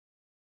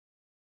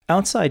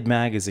Outside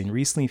Magazine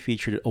recently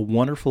featured a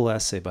wonderful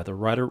essay by the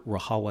writer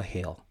Rahawa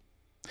Haile.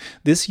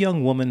 This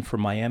young woman from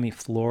Miami,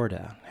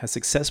 Florida, has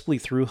successfully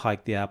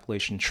thru-hiked the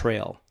Appalachian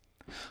Trail.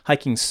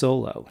 Hiking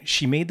solo,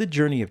 she made the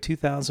journey of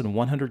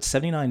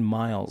 2,179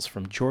 miles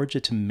from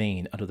Georgia to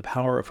Maine under the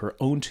power of her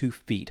own 2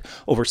 feet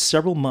over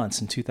several months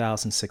in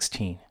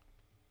 2016.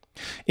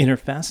 In her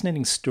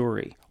fascinating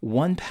story,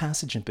 one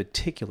passage in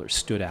particular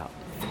stood out.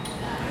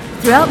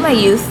 Throughout my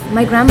youth,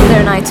 my grandmother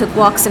and I took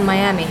walks in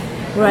Miami,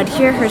 where I'd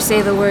hear her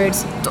say the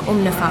words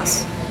tuum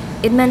nifas.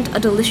 It meant a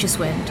delicious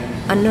wind,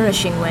 a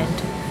nourishing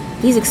wind.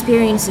 These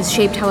experiences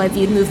shaped how I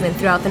viewed movement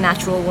throughout the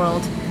natural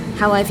world,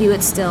 how I view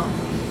it still.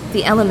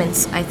 The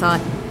elements, I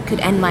thought, could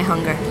end my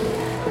hunger.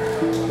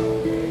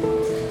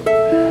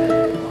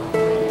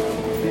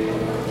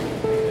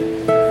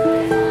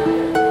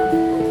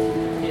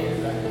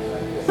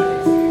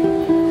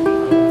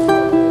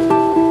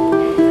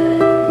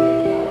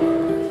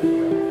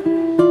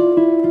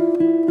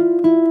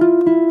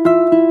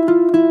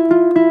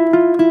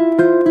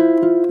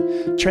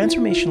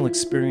 Transformational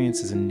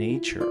experiences in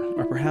nature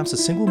are perhaps the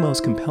single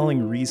most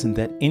compelling reason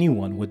that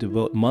anyone would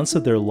devote months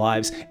of their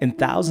lives and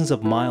thousands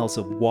of miles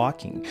of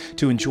walking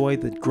to enjoy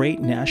the great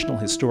national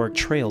historic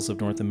trails of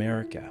North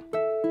America.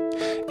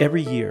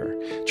 Every year,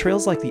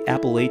 trails like the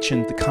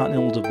Appalachian, the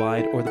Continental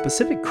Divide, or the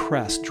Pacific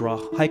Crest draw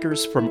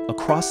hikers from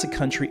across the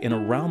country and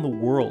around the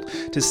world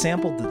to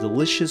sample the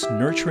delicious,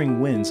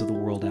 nurturing winds of the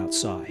world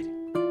outside.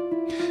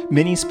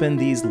 Many spend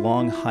these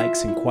long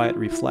hikes in quiet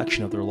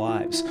reflection of their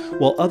lives,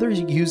 while others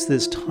use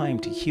this time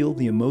to heal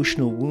the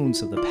emotional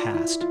wounds of the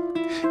past.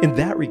 In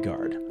that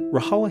regard,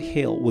 Rahawa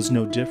Haile was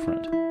no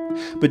different.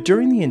 But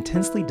during the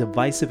intensely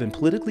divisive and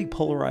politically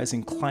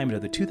polarizing climate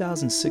of the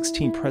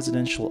 2016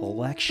 presidential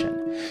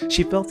election,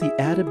 she felt the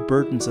added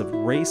burdens of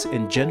race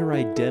and gender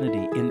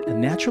identity in a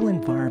natural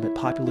environment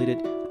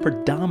populated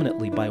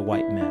predominantly by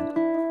white men.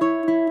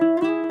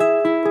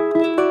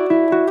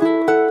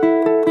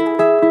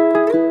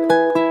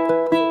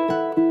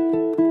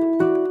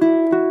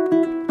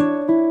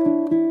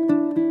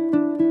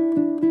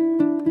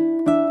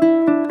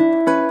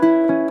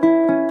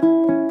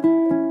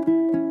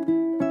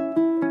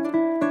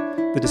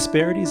 The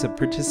disparities of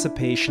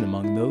participation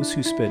among those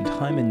who spend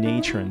time in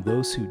nature and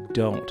those who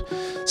don't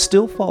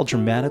still fall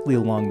dramatically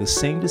along the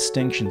same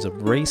distinctions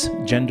of race,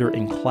 gender,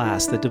 and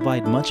class that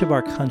divide much of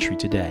our country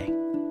today.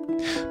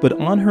 But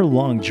on her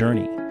long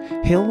journey,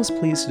 Haile was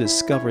pleased to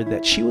discover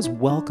that she was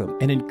welcome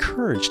and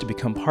encouraged to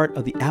become part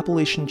of the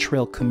Appalachian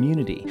Trail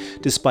community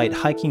despite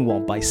hiking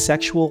while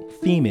bisexual,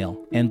 female,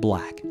 and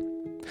black.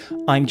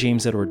 I'm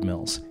James Edward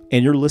Mills,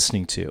 and you're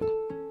listening to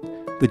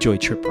The Joy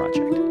Trip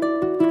Project.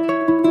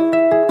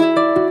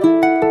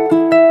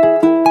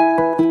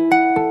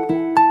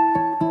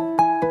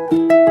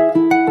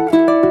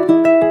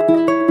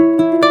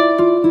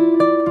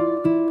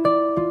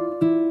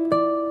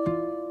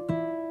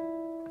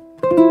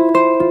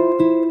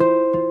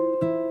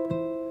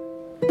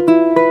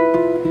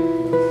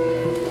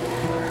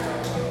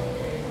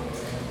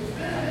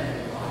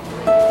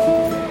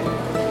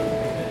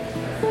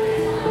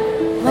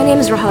 My name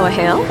is Rahawa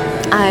Haile.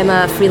 I'm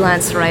a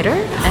freelance writer,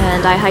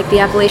 and I hiked the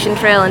Appalachian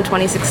Trail in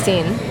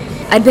 2016.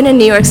 I'd been in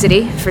New York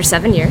City for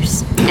 7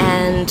 years,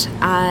 and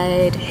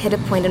I'd hit a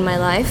point in my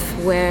life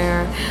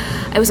where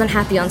I was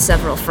unhappy on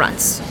several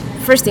fronts.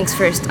 First things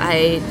first,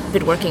 I'd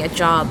been working a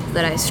job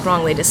that I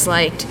strongly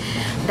disliked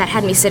that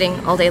had me sitting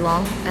all day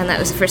long, and that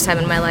was the first time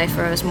in my life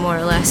where I was more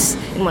or less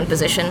in one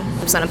position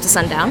from sun up to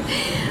sundown.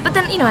 But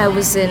then, I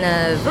was in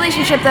a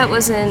relationship that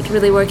wasn't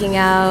really working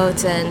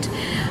out, and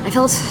I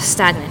felt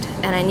stagnant,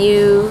 and I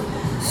knew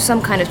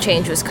some kind of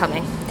change was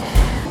coming.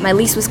 My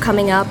lease was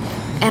coming up,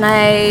 and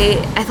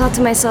I thought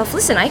to myself,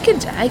 listen, I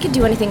could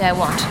do anything I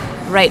want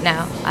right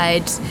now.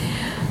 I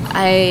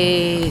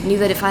knew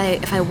that if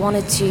I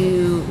wanted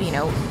to,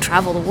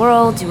 travel the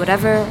world, do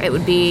whatever, it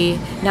would be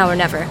now or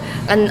never.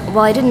 And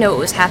while I didn't know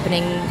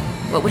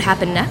what would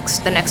happen next,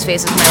 the next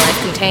phase of my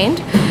life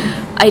contained,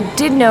 I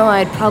did know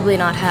I'd probably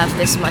not have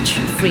this much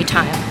free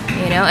time,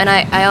 and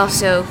I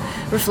also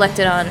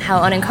reflected on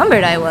how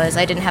unencumbered I was.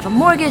 I didn't have a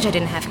mortgage, I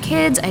didn't have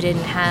kids, I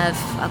didn't have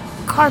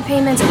car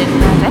payments, I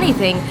didn't have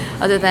anything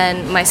other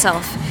than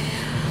myself.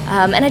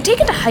 And I'd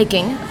taken to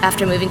hiking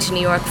after moving to New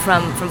York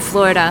from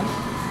Florida,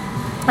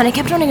 and I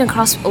kept running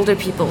across older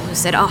people who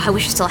said, oh, I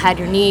wish I still had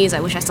your knees, I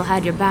wish I still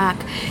had your back.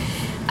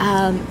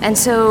 And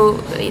so,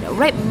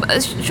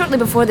 shortly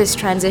before this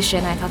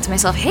transition, I thought to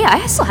myself, hey,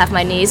 I still have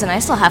my knees and I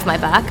still have my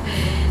back.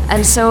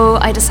 And so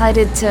I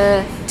decided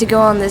to go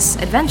on this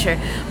adventure.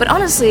 But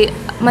honestly,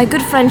 my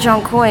good friend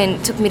John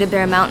Coyne took me to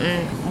Bear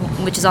Mountain,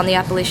 which is on the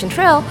Appalachian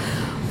Trail,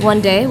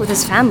 one day with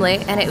his family,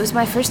 and it was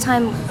my first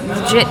time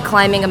legit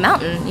climbing a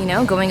mountain,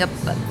 going up.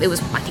 It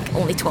was, I think,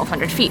 only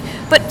 1,200 feet.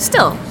 But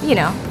still,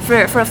 for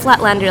a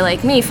flatlander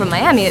like me from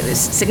Miami, it was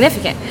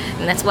significant.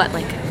 And that's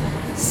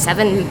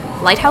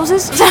 7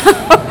 lighthouses,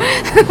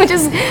 which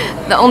is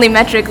the only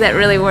metric that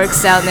really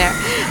works down there.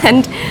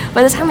 And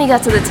by the time we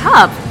got to the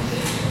top,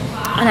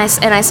 and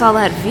I saw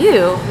that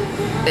view,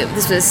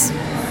 this was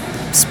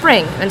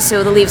spring, and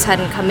so the leaves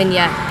hadn't come in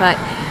yet, but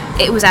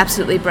it was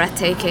absolutely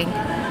breathtaking.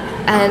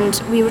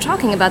 And we were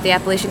talking about the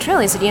Appalachian Trail.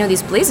 He said,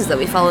 these blazes that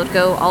we followed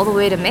go all the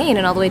way to Maine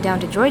and all the way down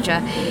to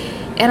Georgia.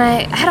 And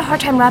I had a hard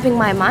time wrapping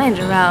my mind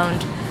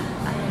around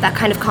that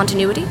kind of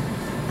continuity,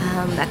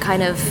 that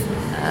kind of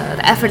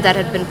the effort that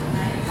had been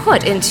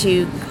put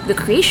into the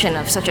creation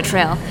of such a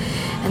trail.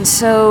 And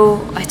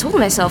so I told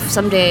myself,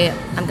 someday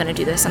I'm going to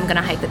do this. I'm going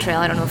to hike the trail.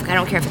 I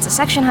don't care if it's a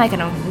section hike.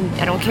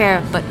 I don't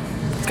care, but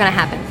it's going to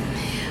happen.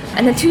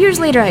 And then 2 years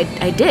later,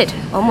 I did,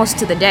 almost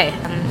to the day.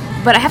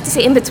 But I have to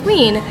say, in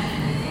between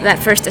that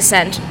first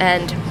ascent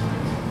and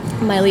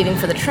my leaving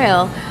for the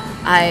trail,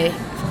 I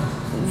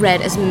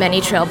read as many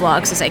trail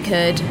blogs as I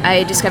could.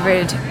 I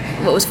discovered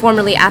what was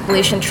formerly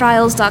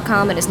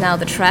AppalachianTrials.com and is now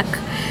The Trek,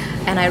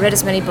 and I read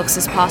as many books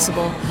as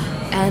possible,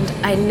 and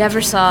I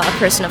never saw a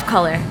person of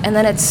color. And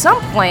then at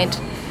some point,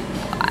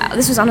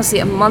 this was honestly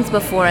a month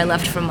before I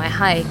left from my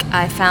hike,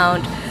 I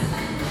found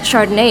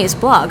Chardonnay's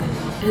blog,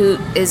 who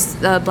is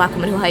the black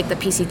woman who hiked the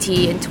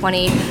PCT in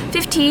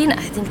 2015, I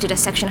think did a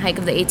section hike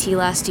of the AT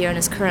last year and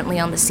is currently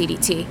on the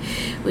CDT,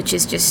 which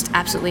is just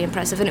absolutely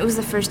impressive. And it was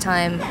the first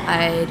time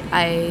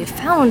I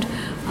found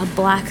a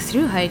black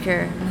thru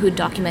hiker who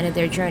documented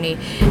their journey,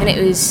 and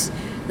it was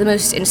the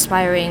most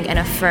inspiring and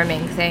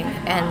affirming thing.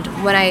 And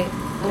when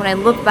I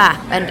look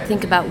back and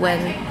think about when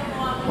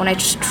I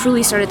just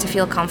truly started to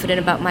feel confident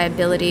about my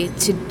ability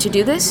to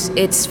do this,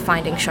 it's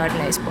finding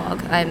Chardonnay's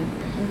blog. I'm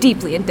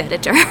deeply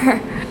indebted to her.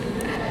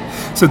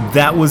 So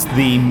that was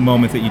the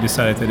moment that you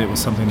decided that it was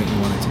something that you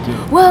wanted to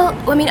do? Well,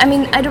 I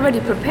mean, I'd already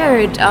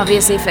prepared.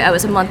 Obviously, if I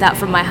was a month out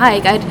from my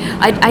hike,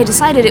 I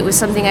decided it was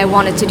something I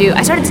wanted to do.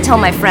 I started to tell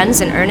my friends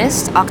in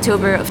earnest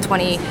October of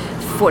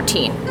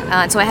 2014.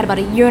 So I had about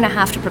a year and a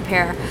half to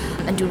prepare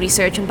and do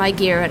research and buy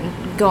gear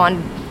and go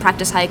on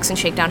practice hikes and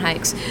shakedown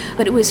hikes.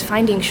 But it was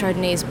finding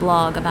Chardonnay's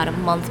blog about a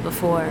month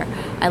before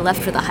I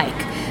left for the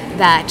hike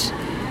that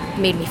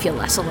made me feel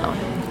less alone.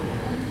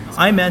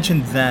 I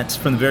imagine that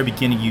from the very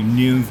beginning you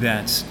knew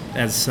that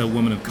as a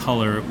woman of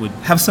color it would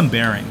have some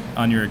bearing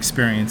on your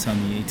experience on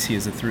the AT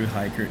as a thru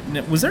hiker.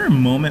 Now, was there a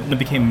moment when it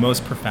became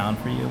most profound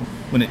for you,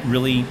 when it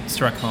really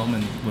struck home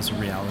and was a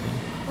reality?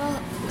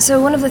 Well, so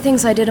one of the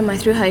things I did on my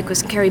thru hike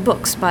was carry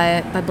books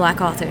by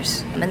black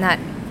authors, and that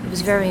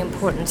was very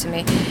important to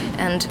me.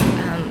 And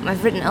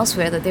I've written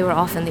elsewhere that they were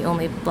often the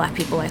only black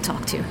people I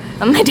talked to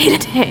on my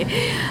day-to-day.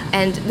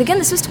 And again,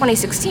 this was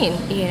 2016,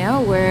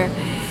 where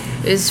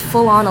it was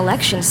full-on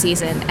election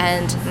season,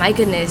 and my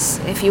goodness,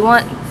 if you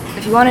want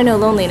to know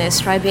loneliness,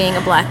 try being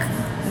a black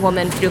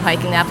woman through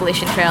hiking the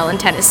Appalachian Trail in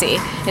Tennessee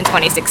in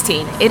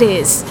 2016.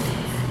 It's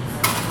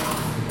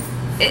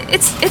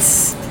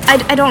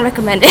I don't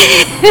recommend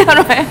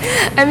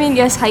it. I mean,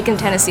 yes, hike in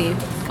Tennessee,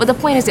 but the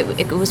point is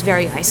it was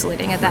very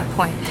isolating at that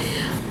point.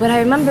 But I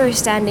remember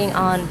standing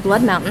on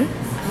Blood Mountain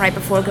right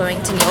before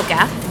going to Neil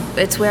Gap.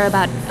 It's where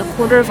about a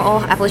quarter of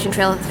all Appalachian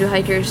Trail thru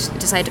hikers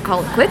decide to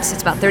call it quits.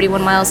 It's about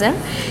 31 miles in.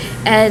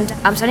 And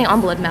I'm standing on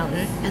Blood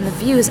Mountain, and the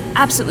view is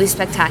absolutely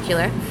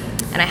spectacular.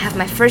 And I have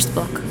my first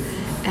book,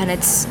 and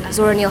it's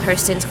Zora Neale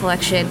Hurston's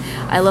collection,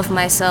 I Love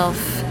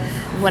Myself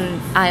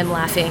When I Am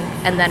Laughing,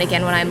 and then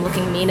again when I'm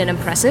Looking Mean and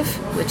Impressive,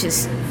 which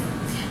is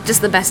just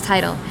the best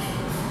title.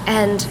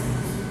 And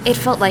it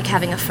felt like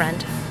having a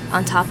friend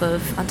on top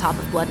of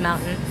Blood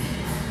Mountain.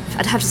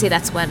 I'd have to say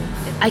that's when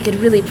I could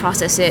really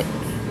process it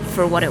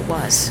for what it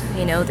was,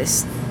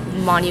 this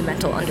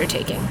monumental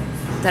undertaking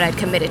that I'd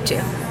committed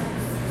to.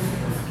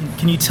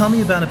 Can you tell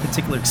me about a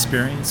particular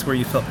experience where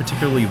you felt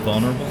particularly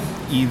vulnerable,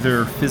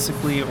 either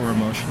physically or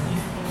emotionally?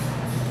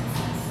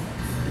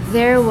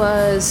 There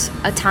was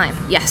a time,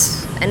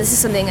 yes, and this is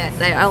something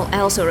that I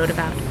also wrote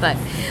about, but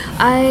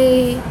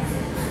I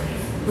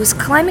was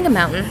climbing a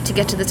mountain to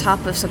get to the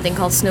top of something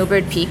called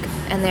Snowbird Peak,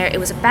 and it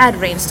was a bad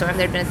rainstorm.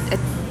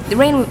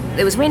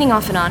 It was raining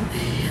off and on,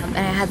 and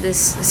I had this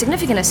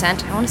significant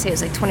ascent. I want to say it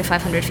was like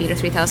 2,500 feet or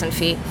 3,000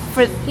 feet.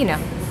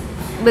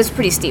 It was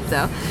pretty steep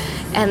though.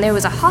 And there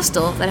was a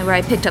hostel where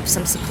I picked up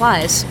some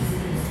supplies,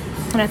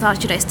 and I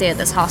thought, should I stay at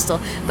this hostel?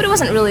 But it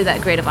wasn't really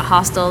that great of a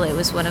hostel. It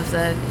was one of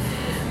the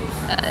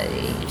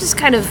just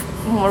kind of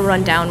more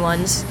rundown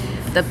ones.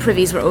 The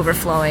privies were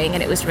overflowing,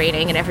 and it was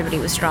raining, and everybody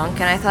was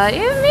drunk, and I thought,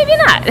 maybe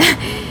not.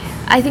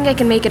 I think I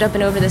can make it up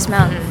and over this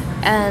mountain.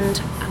 And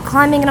I'm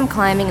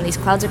climbing, and these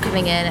clouds are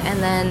coming in,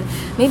 and then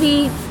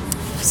maybe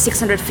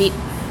 600 feet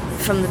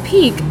from the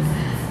peak,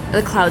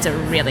 the clouds are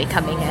really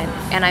coming in,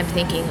 and I'm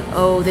thinking,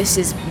 oh, this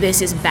is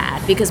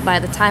bad, because by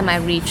the time I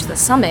reach the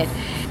summit,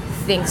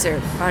 things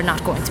are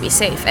not going to be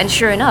safe. And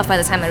sure enough, by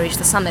the time I reached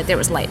the summit, there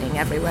was lightning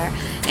everywhere,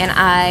 and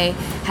I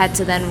had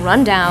to then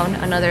run down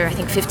another, I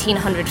think,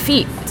 1,500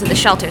 feet to the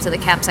shelter, to the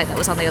campsite that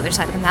was on the other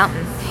side of the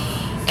mountain.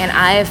 And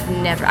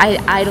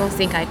I don't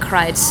think I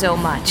cried so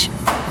much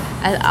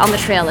on the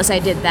trail as I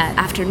did that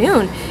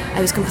afternoon.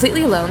 I was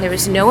completely alone. There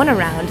was no one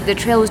around. The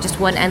trail was just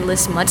one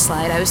endless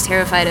mudslide. I was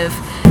terrified of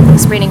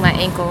spraining my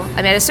ankle. I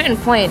mean, at a certain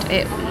point,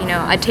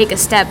 I'd take a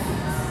step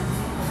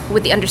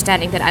with the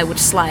understanding that I would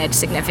slide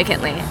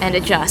significantly and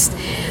adjust.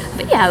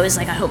 But yeah, I was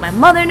like, I hope my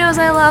mother knows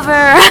I love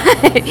her.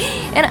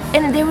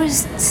 and there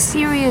was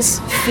serious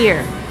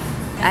fear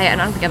I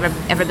don't think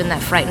I've ever been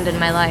that frightened in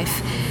my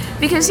life.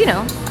 Because,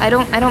 I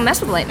don't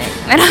mess with lightning.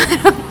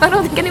 I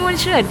don't think anyone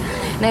should.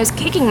 And I was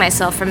kicking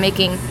myself for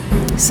making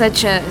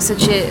such a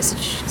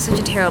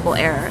terrible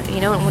error,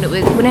 when it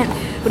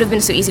would have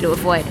been so easy to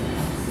avoid.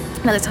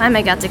 By the time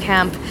I got to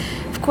camp,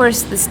 of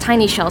course, this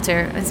tiny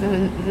shelter,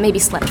 maybe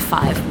slept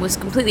 5, was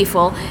completely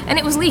full, and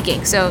it was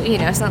leaking. So,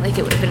 it's not like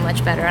it would have been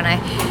much better. And I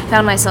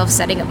found myself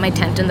setting up my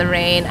tent in the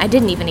rain. I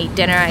didn't even eat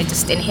dinner. I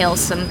just inhaled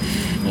some,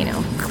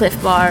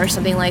 Cliff Bar or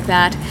something like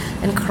that,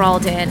 and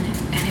crawled in.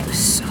 And it was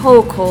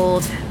so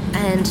cold.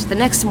 And the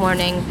next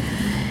morning,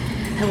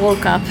 I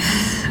woke up.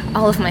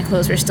 All of my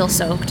clothes were still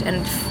soaked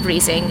and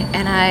freezing,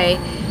 and I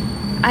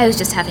was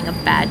just having a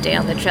bad day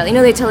on the trail.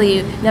 They tell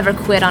you never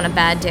quit on a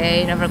bad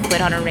day, never quit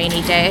on a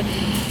rainy day.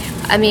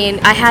 I mean,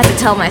 I had to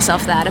tell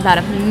myself that about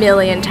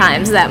 1,000,000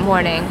 times that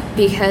morning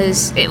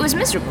because it was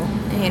miserable,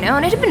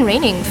 and it had been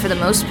raining for the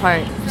most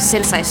part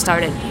since I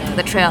started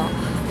the trail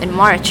in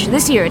March.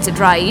 This year, it's a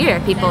dry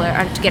year. People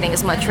aren't getting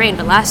as much rain,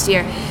 but last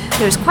year,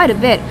 there was quite a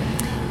bit.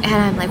 And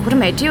I'm like, what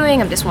am I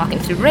doing? I'm just walking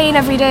through rain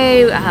every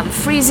day. I'm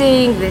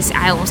freezing.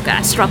 I almost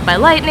got struck by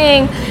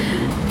lightning.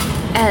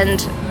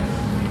 And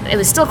it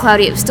was still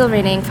cloudy. It was still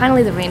raining.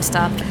 Finally, the rain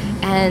stopped.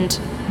 And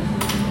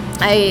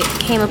I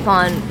came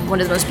upon one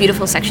of the most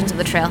beautiful sections of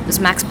the trail, this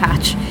Max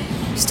Patch.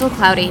 Still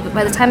cloudy, but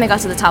by the time I got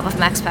to the top of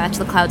Max Patch,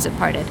 the clouds had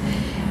parted.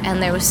 And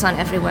there was sun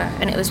everywhere.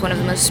 And it was one of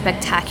the most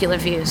spectacular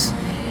views.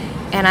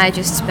 And I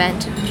just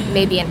spent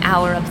maybe an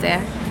hour up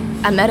there.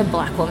 I met a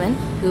black woman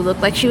who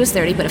looked like she was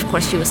 30, but of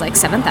course she was like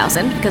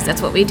 7,000, because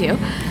that's what we do.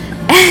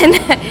 And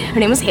her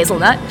name was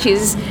Hazelnut.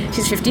 She's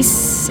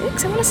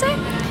 56, I want to say.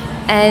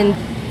 And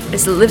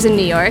she lives in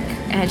New York,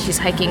 and she's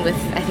hiking with,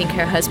 I think,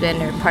 her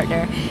husband or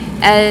partner.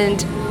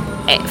 And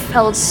it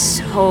felt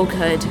so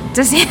good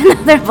to see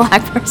another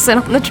black person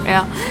on the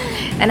trail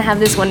and have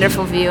this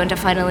wonderful view and to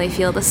finally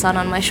feel the sun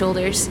on my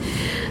shoulders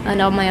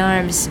and on my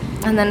arms.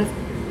 And then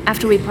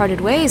after we parted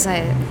ways,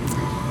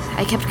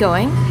 I kept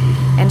going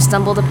and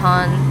stumbled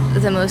upon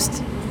the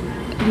most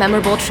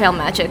memorable trail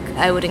magic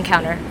I would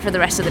encounter for the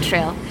rest of the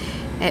trail.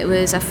 It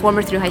was a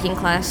former through hiking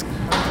class,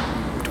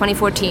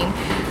 2014,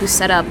 who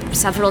set up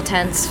several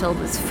tents filled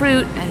with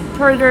fruit and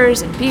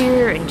burgers and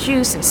beer and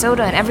juice and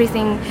soda and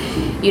everything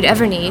you'd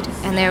ever need.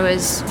 And there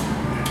was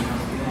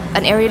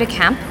an area to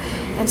camp.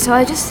 And so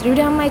I just threw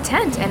down my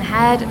tent and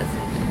had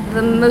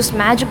the most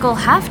magical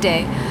half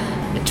day,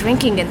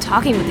 drinking and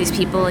talking with these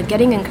people and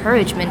getting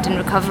encouragement and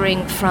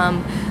recovering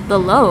from the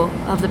low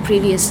of the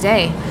previous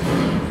day.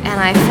 And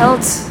I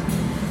felt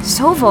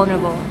so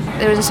vulnerable.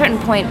 There was a certain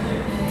point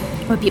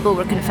where people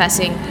were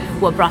confessing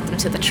what brought them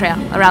to the trail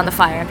around the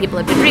fire. People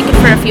had been drinking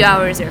for a few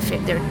hours. They're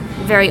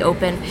very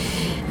open.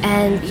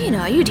 And,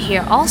 you'd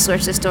hear all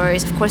sorts of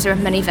stories. Of course, there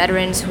were many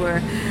veterans who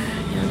were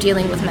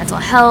dealing with mental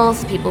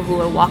health, people who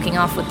were walking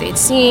off what they'd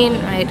seen,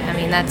 right? I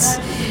mean, that's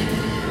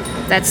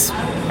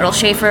Earl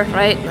Schaefer,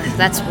 right?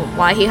 That's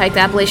why he hiked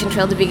the Appalachian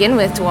Trail to begin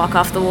with, to walk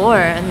off the war.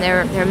 And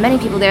there are many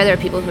people there. There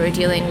are people who are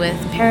dealing with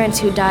parents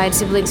who died,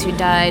 siblings who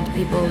died,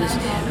 people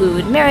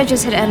whose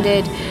marriages had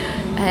ended.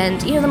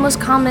 And, the most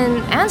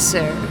common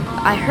answer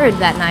I heard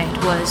that night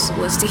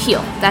was to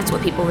heal. That's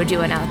what people were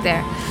doing out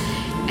there.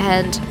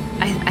 And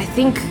I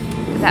think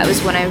that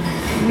was when I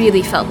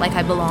really felt like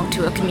I belonged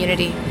to a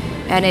community.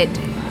 And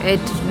it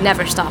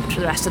never stopped for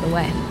the rest of the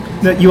way.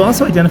 Now, you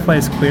also identify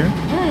as queer?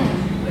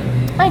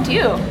 I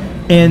do.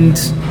 And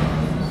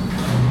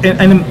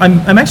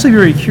I'm actually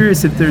very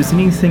curious if there's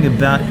anything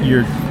about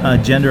your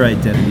gender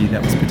identity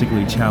that was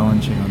particularly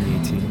challenging on the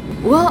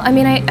AT. Well, I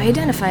mean, I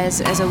identify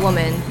as a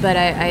woman, but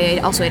I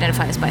also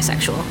identify as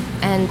bisexual.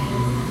 And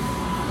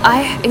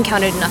I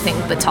encountered nothing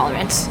but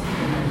tolerance.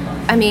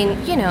 I mean,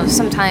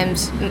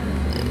 sometimes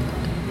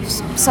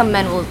some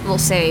men will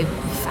say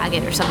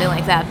faggot or something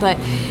like that, but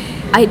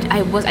I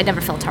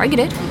never felt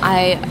targeted.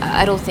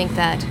 I don't think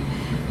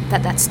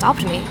that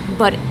stopped me,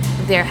 but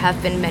there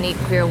have been many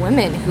queer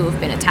women who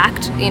have been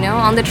attacked,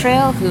 on the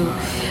trail,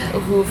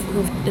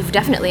 who've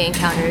definitely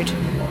encountered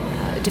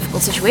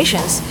difficult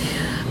situations.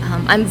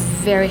 I'm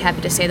very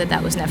happy to say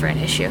that was never an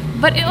issue,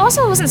 but it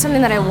also wasn't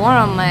something that I wore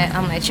on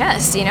my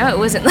chest. It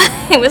wasn't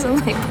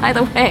like by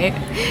the way.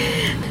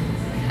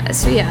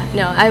 So yeah,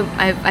 no,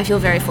 I feel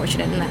very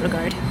fortunate in that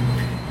regard.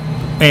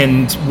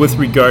 And with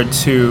regard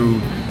to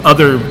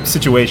other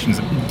situations,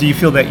 do you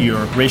feel that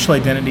your racial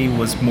identity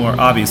was more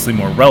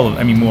relevant?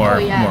 I mean, more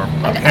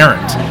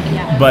apparent.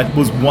 Yeah. But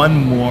was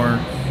one more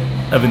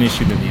of an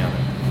issue than the other?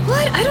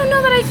 Well, I don't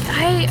know that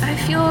I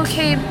feel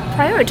okay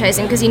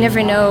prioritizing, because you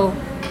never know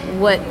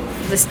what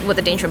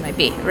the danger might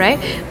be, right?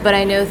 But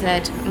I know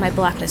that my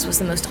blackness was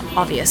the most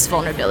obvious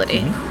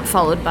vulnerability,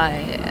 followed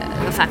by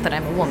the fact that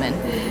I'm a woman.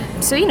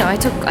 So I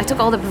took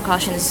all the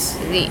precautions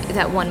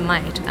that one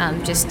might,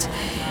 just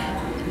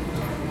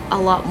a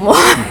lot more,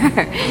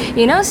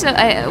 So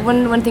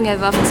one thing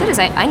I've often said is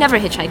I never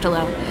hitchhiked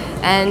alone,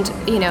 and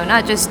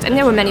not just. And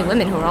there were many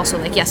women who were also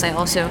like, yes, I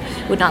also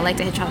would not like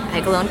to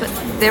hitchhike alone, but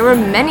there were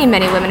many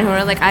women who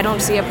were like, I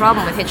don't see a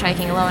problem with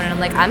hitchhiking alone, and I'm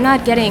like, I'm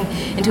not getting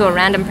into a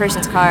random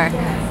person's car,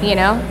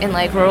 in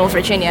like rural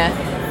Virginia,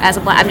 as a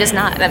black.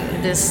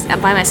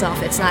 I'm by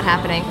myself. It's not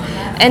happening.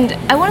 And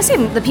I want to say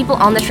the people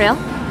on the trail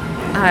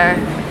are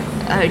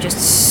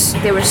just,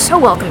 they were so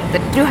welcoming. The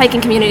through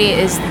hiking community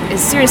is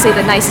seriously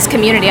the nicest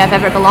community I've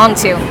ever belonged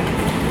to.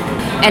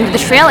 And the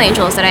trail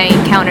angels that I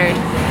encountered,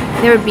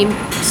 they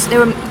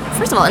were,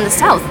 first of all, in the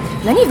South,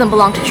 many of them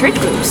belonged to church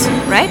groups,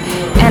 right?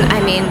 And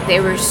I mean, they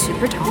were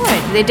super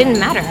tolerant. They didn't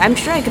matter. I'm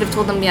sure I could have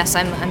told them, yes,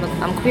 I'm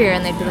queer,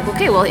 and they'd be like,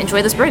 okay, well,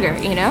 enjoy this burger,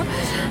 you know?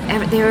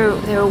 And they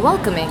were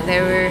welcoming.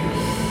 They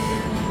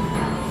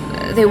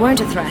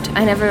weren't a threat.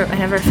 I never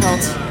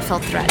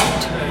felt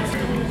threatened.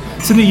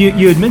 So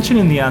you had mentioned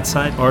in the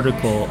Outside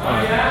article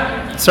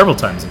several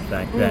times, in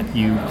fact, that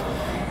you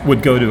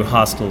would go to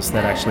hostels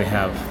that actually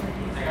have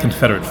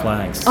Confederate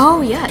flags.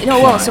 Oh yeah,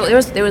 well, so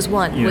there was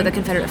one with a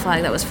Confederate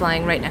flag that was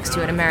flying right next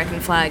to an American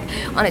flag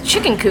on a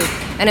chicken coop,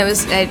 and I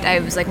was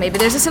like, maybe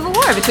there's a civil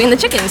war between the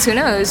chickens. Who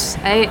knows?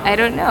 I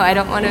don't know. I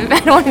don't want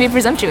to be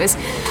presumptuous,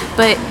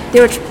 but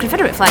there were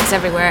Confederate flags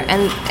everywhere,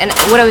 and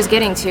what I was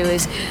getting to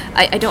is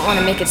I don't want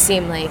to make it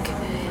seem like,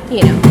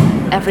 you know,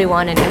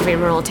 everyone in every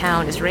rural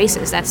town is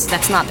racist.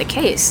 That's not the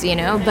case, you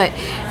know. But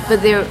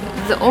the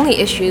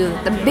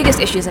biggest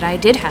issues that I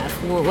did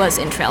have was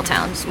in trail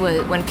towns,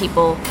 when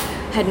people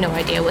had no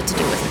idea what to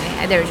do with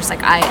me. They were just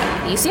like,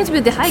 you seem to be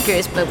the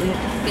hikers, but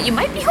you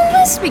might be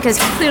homeless, because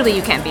clearly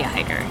you can't be a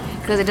hiker,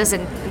 because it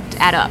doesn't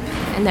add up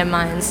in their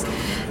minds.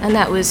 And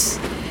that was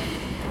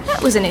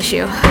an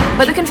issue.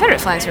 But the Confederate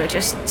flags were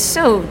just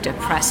so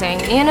depressing,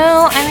 you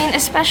know? I mean,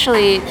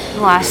 especially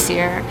last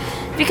year,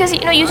 because, you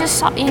know, you just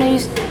saw, you know,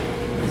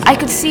 I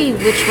could see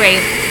which way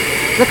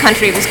the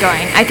country was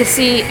going. I could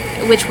see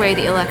which way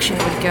the election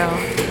would go.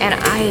 And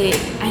I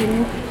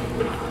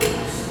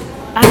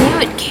knew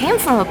it came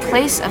from a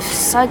place of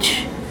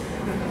such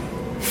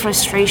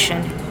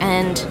frustration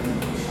and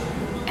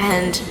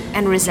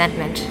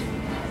resentment.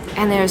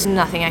 And there's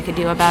nothing I could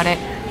do about it.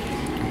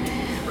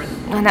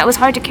 And that was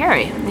hard to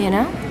carry, you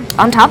know?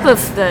 On top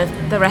of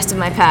the rest of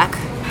my pack.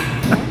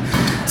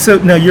 So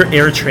now you're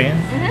Eritrean,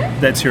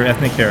 that's your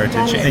ethnic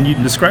heritage, and you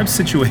describe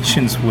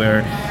situations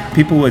where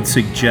people would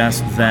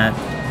suggest that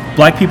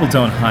black people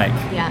don't hike.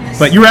 Yes.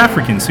 But you're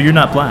African, so you're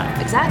not black.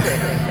 Exactly.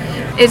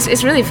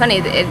 It's really funny.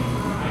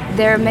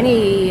 There are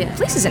many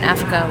places in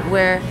Africa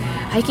where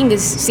hiking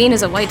is seen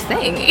as a white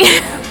thing.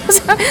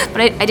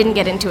 But I didn't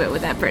get into it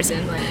with that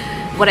person.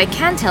 What I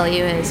can tell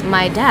you is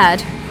my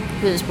dad,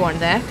 who was born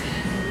there,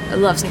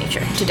 loves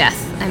nature to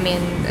death. I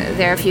mean,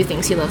 there are a few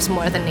things he loves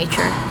more than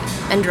nature,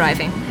 and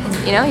driving.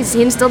 You know,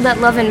 he instilled that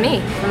love in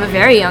me from a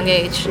very young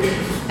age,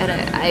 and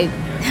I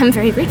am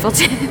very grateful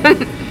to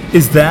him.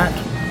 Is that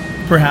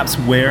perhaps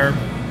where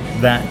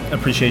that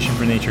appreciation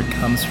for nature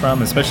comes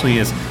from, especially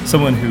as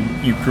someone who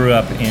you grew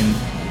up in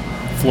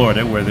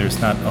Florida, where there's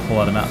not a whole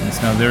lot of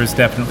mountains? Now, there's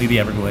definitely the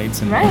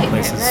Everglades and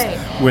places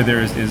where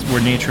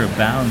where nature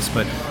abounds,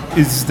 but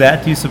is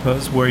that, do you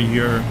suppose, where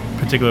your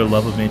particular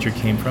love of nature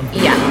came from?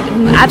 Yeah,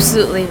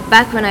 absolutely.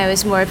 Back when I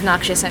was more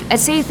obnoxious, I'd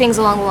say things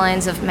along the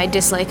lines of my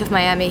dislike of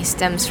Miami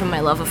stems from my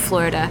love of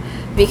Florida.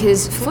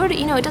 Because Florida,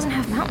 you know, it doesn't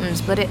have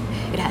mountains, but it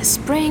has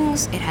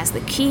springs, it has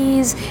the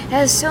Keys, it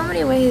has so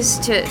many ways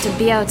to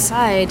be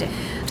outside.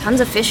 Tons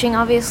of fishing,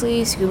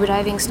 obviously, scuba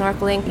diving,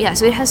 snorkeling. Yeah,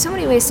 so it has so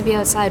many ways to be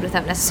outside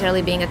without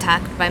necessarily being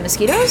attacked by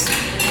mosquitoes.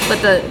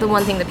 But the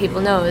one thing that people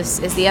know is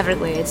the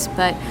Everglades.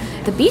 But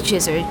the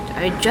beaches are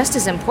just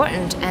as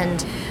important. And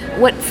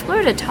what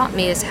Florida taught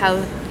me is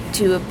how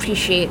to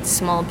appreciate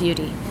small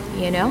beauty,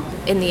 you know,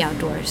 in the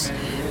outdoors.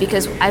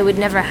 Because I would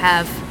never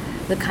have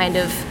the kind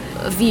of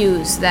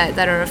views that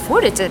are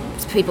afforded to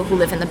people who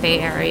live in the Bay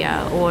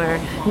Area or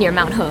near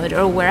Mount Hood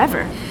or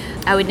wherever.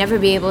 I would never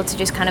be able to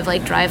just kind of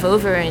like drive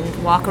over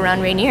and walk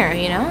around Rainier,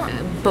 you know?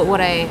 But what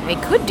I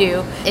could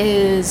do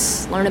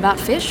is learn about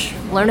fish,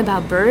 learn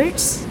about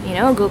birds, you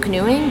know, go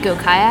canoeing, go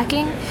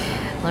kayaking,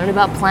 learn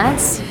about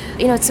plants.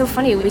 You know, it's so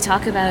funny, we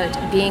talk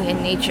about being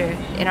in nature.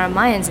 In our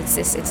minds, it's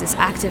this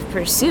active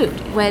pursuit.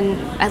 When,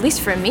 at least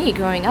for me,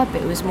 growing up,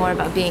 it was more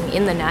about being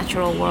in the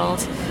natural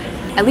world.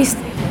 At least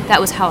that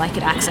was how I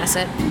could access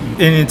it.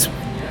 And it's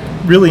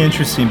really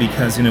interesting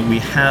because, you know, we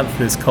have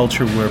this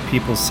culture where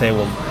people say,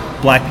 well,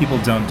 black people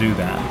don't do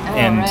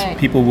that.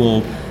 People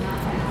will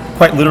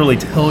quite literally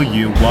tell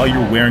you while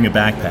you're wearing a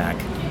backpack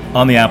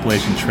on the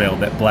Appalachian Trail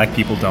that black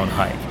people don't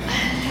hike.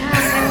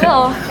 I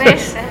will.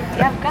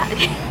 I've got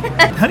it.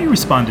 How do you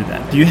respond to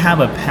that? Do you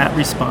have a pat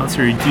response,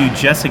 or do you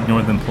just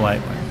ignore them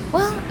politely?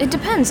 Well, it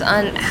depends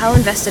on how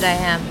invested I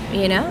am,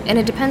 you know? And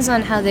it depends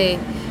on how they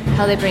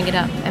bring it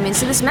up. I mean,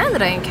 so this man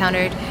that I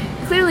encountered,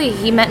 clearly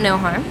he meant no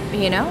harm,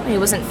 you know? He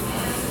wasn't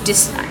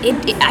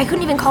I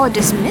couldn't even call it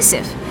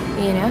dismissive.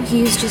 You know,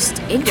 he's just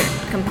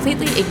ignorant,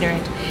 completely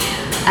ignorant.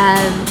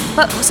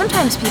 But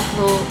sometimes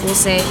people will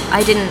say,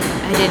 I didn't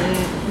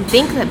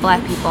think that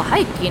black people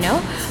hike, you know?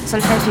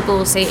 Sometimes people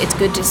will say it's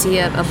good to see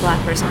a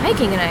black person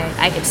hiking, and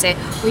I could say,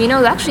 well, you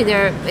know, actually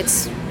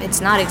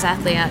it's not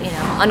exactly,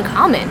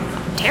 uncommon,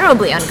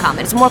 terribly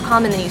uncommon. It's more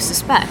common than you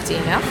suspect, you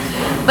know?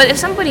 But if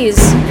somebody's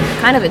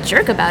kind of a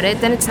jerk about it,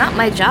 then it's not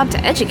my job to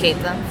educate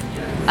them,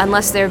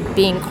 unless they're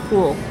being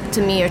cruel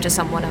to me or to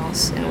someone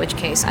else, in which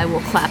case I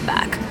will clap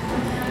back.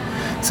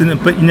 So,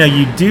 but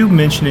you do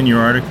mention in your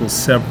article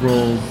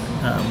several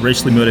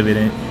racially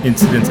motivated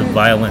incidents of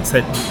violence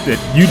that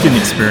you didn't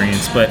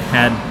experience but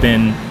had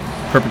been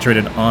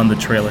perpetrated on the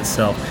trail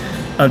itself.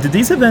 Did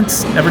these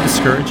events ever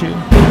discourage you?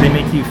 Did they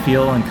make you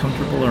feel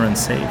uncomfortable or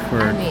unsafe,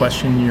 or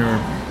question your...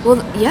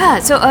 Well, yeah,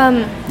 so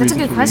that's a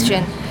good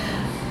question.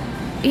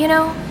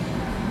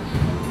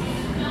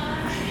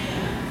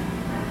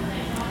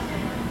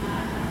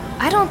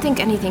 I don't think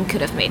anything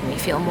could have made me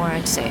feel more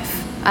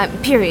unsafe.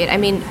 Period. I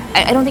mean,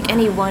 I don't think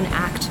any one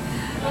act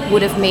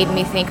would have made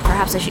me think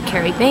perhaps I should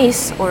carry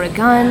mace or a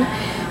gun.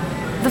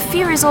 The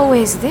fear is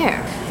always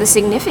there. The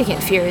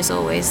significant fear is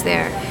always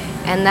there.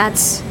 And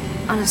that's,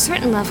 on a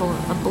certain level,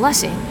 a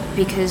blessing,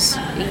 because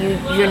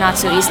you're not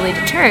so easily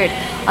deterred.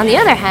 On the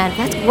other hand,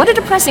 what a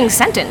depressing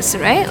sentence,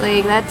 right?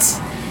 Like,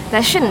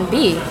 that shouldn't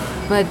be,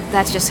 but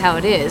that's just how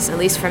it is, at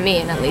least for me,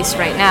 and at least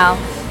right now.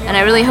 And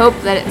I really hope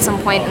that at some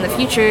point in the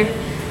future,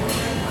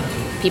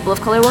 people of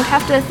color won't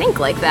have to think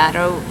like that,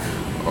 or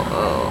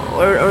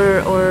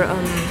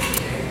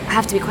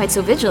have to be quite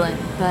so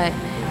vigilant. But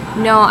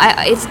no,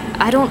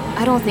 I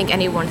don't think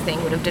any one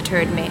thing would have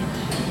deterred me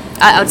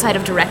outside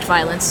of direct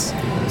violence.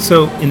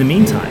 So in the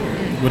meantime,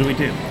 what do we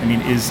do? I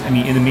mean,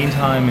 in the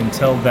meantime,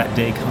 until that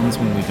day comes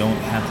when we don't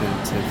have to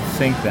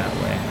think that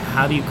way,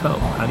 how do you cope?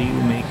 How do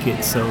you make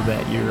it so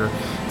that you're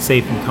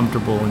safe and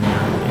comfortable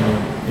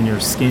in your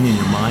skin, in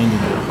your mind, in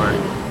your heart?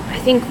 I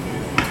think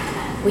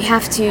we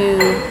have to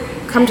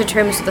come to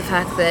terms with the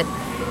fact that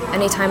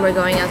anytime we're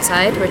going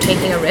outside, we're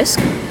taking a risk,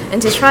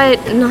 and to try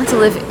not to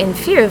live in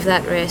fear of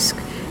that risk,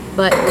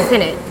 but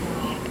within it,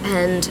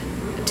 and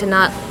to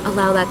not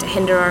allow that to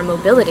hinder our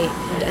mobility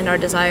and our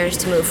desires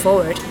to move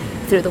forward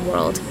through the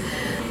world.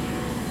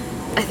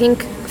 I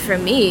think for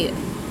me,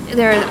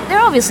 there are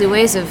obviously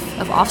ways of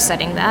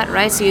offsetting that,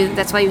 right? So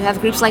that's why you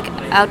have groups like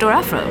Outdoor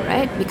Afro,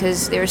 right?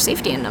 Because there's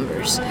safety in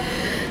numbers.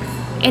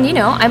 And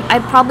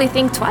I'd probably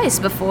think twice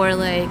before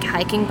like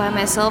hiking by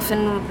myself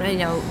in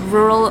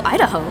rural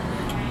Idaho.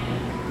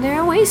 There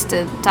are ways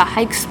to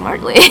hike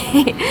smartly,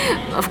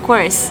 of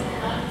course,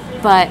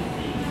 but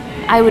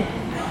I would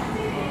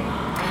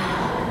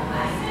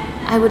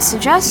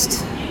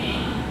suggest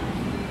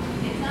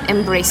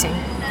embracing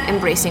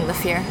the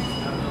fear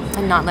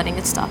and not letting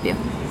it stop you.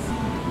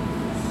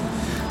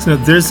 So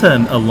there's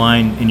a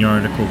line in your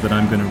article that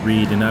I'm going to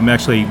read, and I'm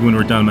actually, when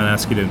we're done, I'm going to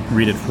ask you to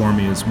read it for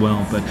me as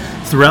well. But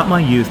throughout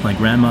my youth, my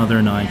grandmother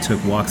and I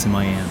took walks in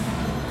Miami,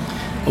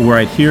 where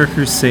I'd hear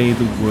her say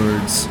the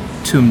words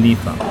tuum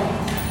nifa.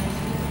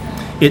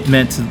 It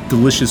meant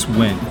delicious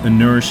wind, a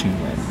nourishing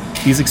wind.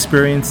 These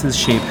experiences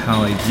shape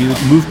how I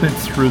viewed movement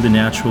through the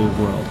natural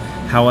world,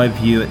 how I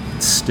view it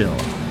still,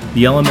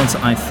 the elements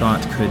I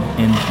thought could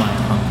end my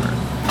hunger.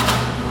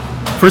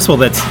 First of all,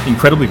 that's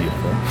incredibly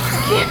beautiful.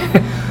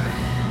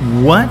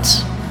 Well,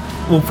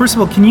 first of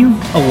all, can you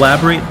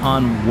elaborate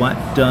on what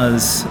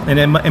does, and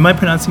am I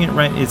pronouncing it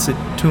right? It's a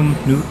tuum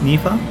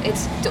nifa?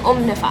 It's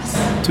tuum nifas.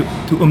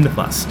 Tuum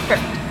nifas.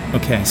 Perfect.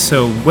 Okay,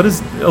 so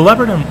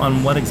elaborate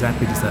on what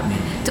exactly does that mean?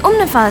 Tuum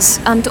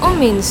nifas, tuum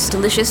means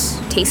delicious,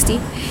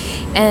 tasty,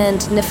 and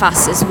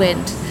nifas is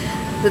wind.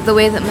 The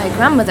way that my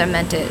grandmother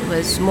meant it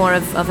was more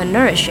of a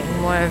nourishing,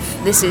 more of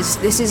this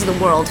is the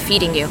world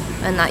feeding you,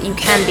 and that you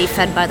can be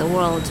fed by the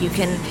world. You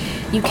can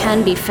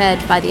be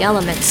fed by the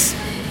elements,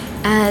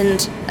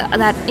 and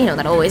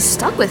that always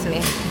stuck with me.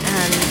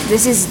 And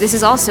this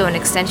is also an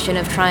extension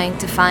of trying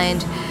to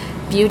find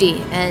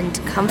beauty and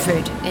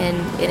comfort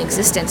in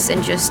existence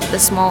in just the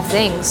small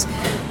things.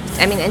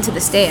 I mean, and to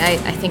this day,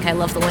 I think I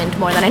love the wind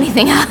more than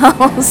anything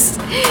else.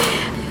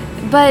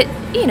 But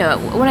when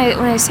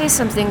I say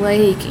something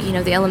like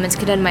the elements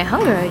could end my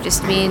hunger, I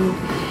just mean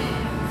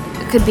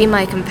it could be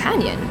my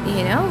companion.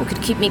 It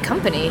could keep me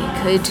company.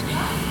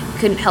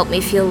 Could help me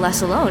feel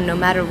less alone, no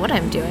matter what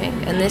I'm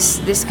doing. And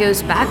this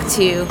goes back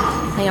to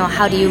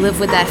how do you live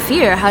with that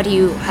fear? How do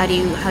you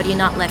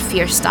not let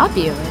fear stop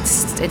you?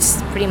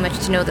 It's pretty much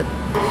to know that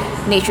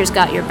nature's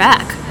got your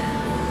back.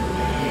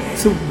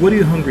 So what are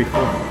you hungry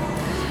for?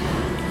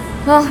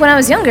 Well, when I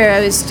was younger, I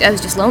was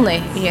just lonely,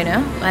 and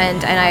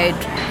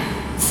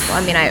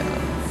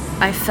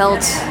I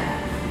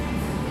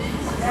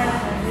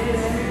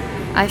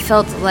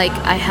felt like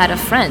I had a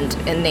friend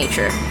in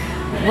nature.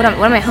 What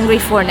am I hungry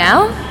for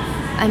now?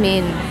 I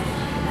mean,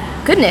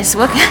 goodness,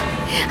 what?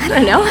 I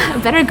don't know, a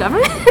better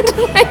government,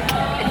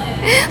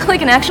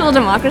 like an actual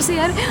democracy.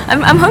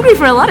 I'm hungry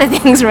for a lot of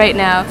things right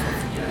now,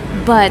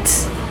 but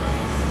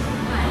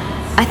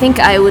I think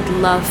I would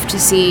love to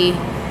see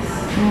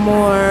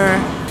more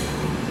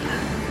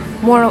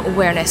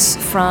awareness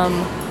from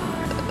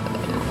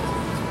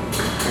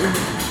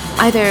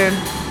either.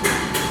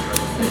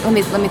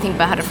 Let me think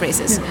about how to phrase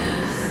this.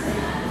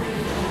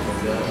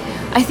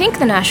 I think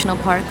the national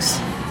parks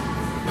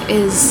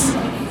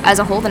as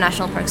a whole, the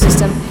national park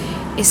system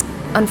is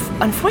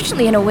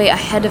unfortunately in a way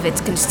ahead of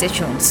its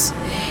constituents.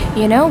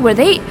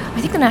 I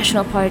think the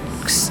national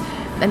parks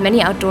and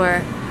many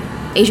outdoor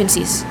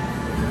agencies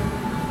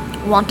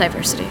want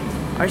diversity,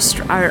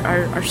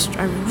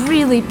 are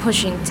really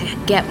pushing to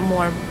get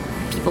more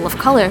people of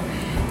color,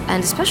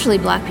 and especially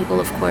black people,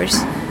 of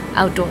course,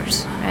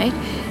 outdoors, right?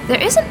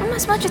 There isn't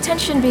as much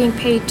attention being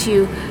paid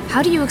to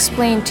how do you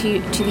explain to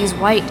these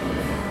white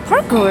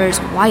parkgoers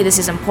why this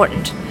is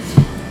important.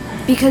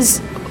 Because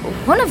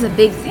one of the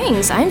big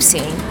things I'm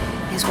seeing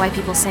is white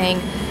people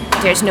saying,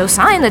 there's no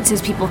sign that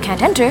says people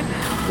can't enter.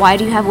 Why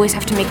do you always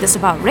have to make this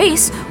about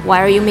race? Why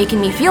are you making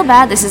me feel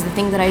bad? This is the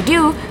thing that I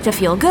do to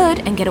feel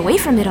good and get away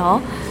from it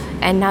all.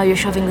 And now you're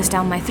shoving this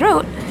down my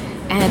throat,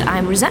 and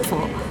I'm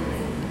resentful.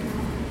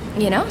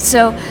 You know?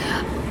 So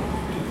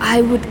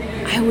I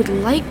would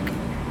like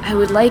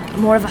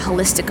more of a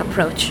holistic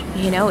approach.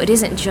 You know, it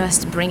isn't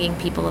just bringing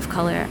people of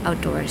color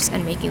outdoors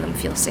and making them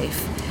feel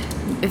safe.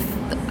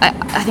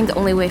 I think the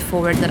only way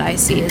forward that I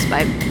see is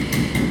by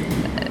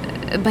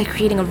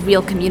creating a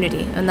real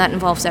community, and that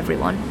involves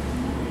everyone.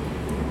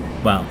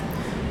 Wow.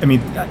 I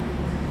mean,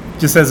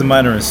 just as a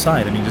minor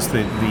aside, I mean, just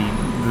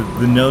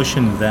the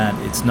notion that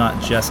it's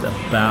not just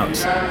about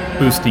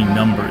boosting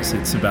numbers,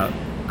 it's about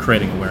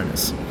creating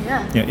awareness.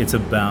 Yeah. You know, it's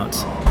about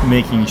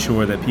making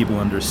sure that people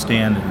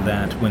understand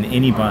that when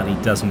anybody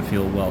doesn't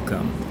feel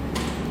welcome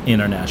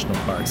in our national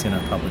parks, in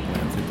our public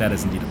lands, that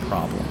is indeed a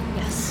problem.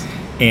 Yes.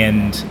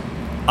 And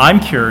I'm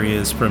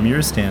curious, from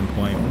your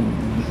standpoint,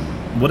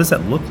 what does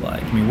that look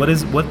like? I mean, what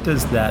does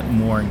that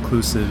more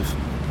inclusive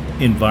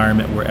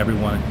environment where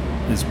everyone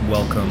is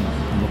welcome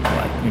look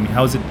like? I mean,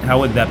 how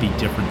would that be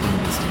different than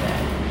it is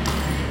today?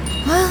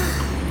 Well,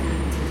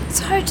 it's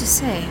hard to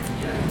say.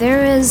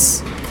 There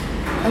is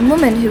a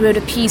woman who wrote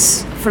a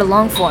piece for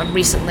Longform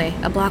recently,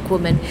 a black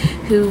woman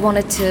who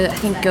wanted to, I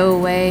think, go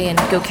away and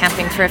go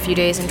camping for a few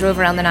days and drove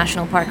around the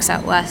national parks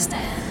out west.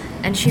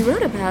 And she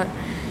wrote about,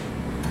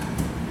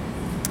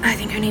 I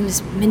think her name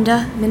is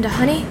Minda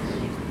Honey.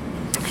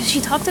 She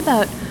talked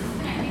about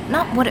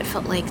not what it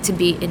felt like to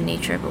be in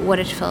nature, but what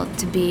it felt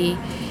to be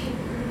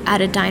at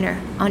a diner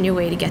on your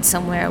way to get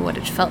somewhere, what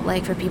it felt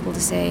like for people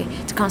to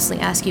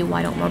constantly ask you,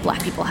 why don't more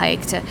black people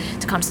hike, to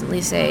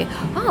constantly say,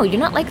 oh, you're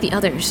not like the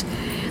others.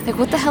 Like,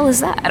 what the hell is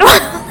that?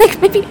 Like,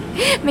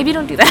 maybe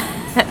don't do that.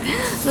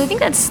 So I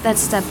think that's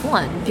step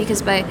one,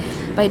 because by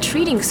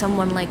treating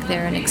someone like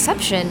they're an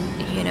exception,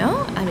 you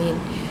know, I mean,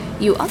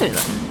 you other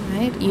them,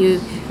 right?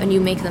 You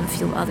make them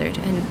feel othered,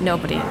 and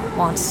nobody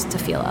wants to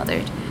feel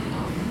othered.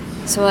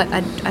 So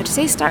I'd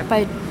say start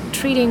by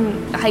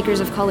treating hikers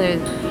of color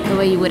the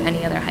way you would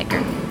any other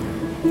hiker.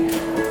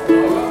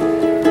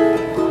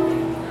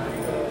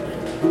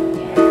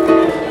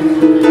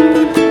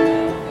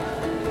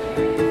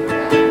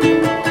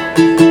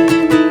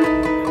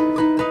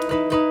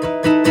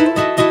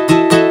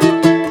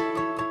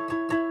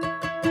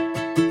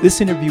 This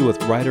interview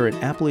with writer and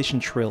Appalachian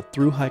Trail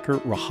thru hiker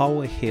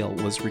Rahawa Haile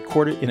was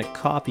recorded in a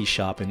coffee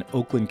shop in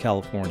Oakland,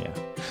 California.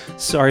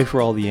 Sorry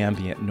for all the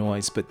ambient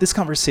noise, but this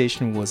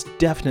conversation was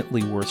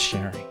definitely worth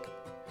sharing.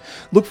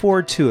 Look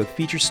forward to a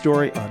feature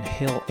story on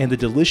Haile and the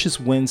delicious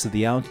winds of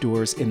the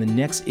outdoors in the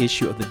next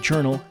issue of the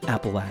journal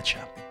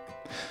Appalachia.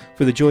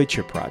 For the Joy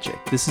Trip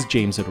Project, this is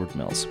James Edward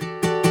Mills.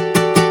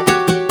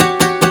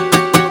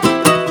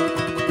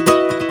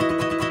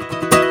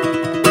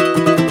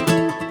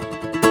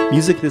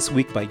 Music this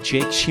week by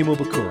Jake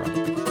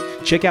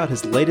Shimabukuro. Check out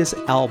his latest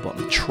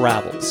album,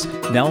 Travels,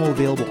 now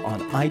available on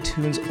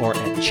iTunes or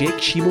at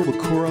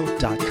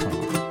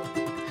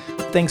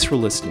jakeshimabukuro.com. Thanks for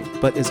listening,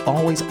 but as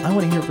always, I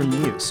want to hear from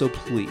you, so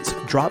please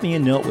drop me a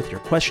note with your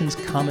questions,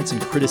 comments,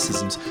 and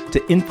criticisms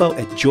to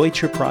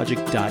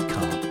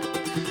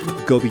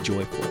info@joytripproject.com. Go be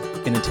joyful,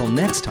 and until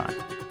next time,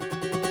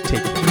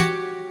 take care.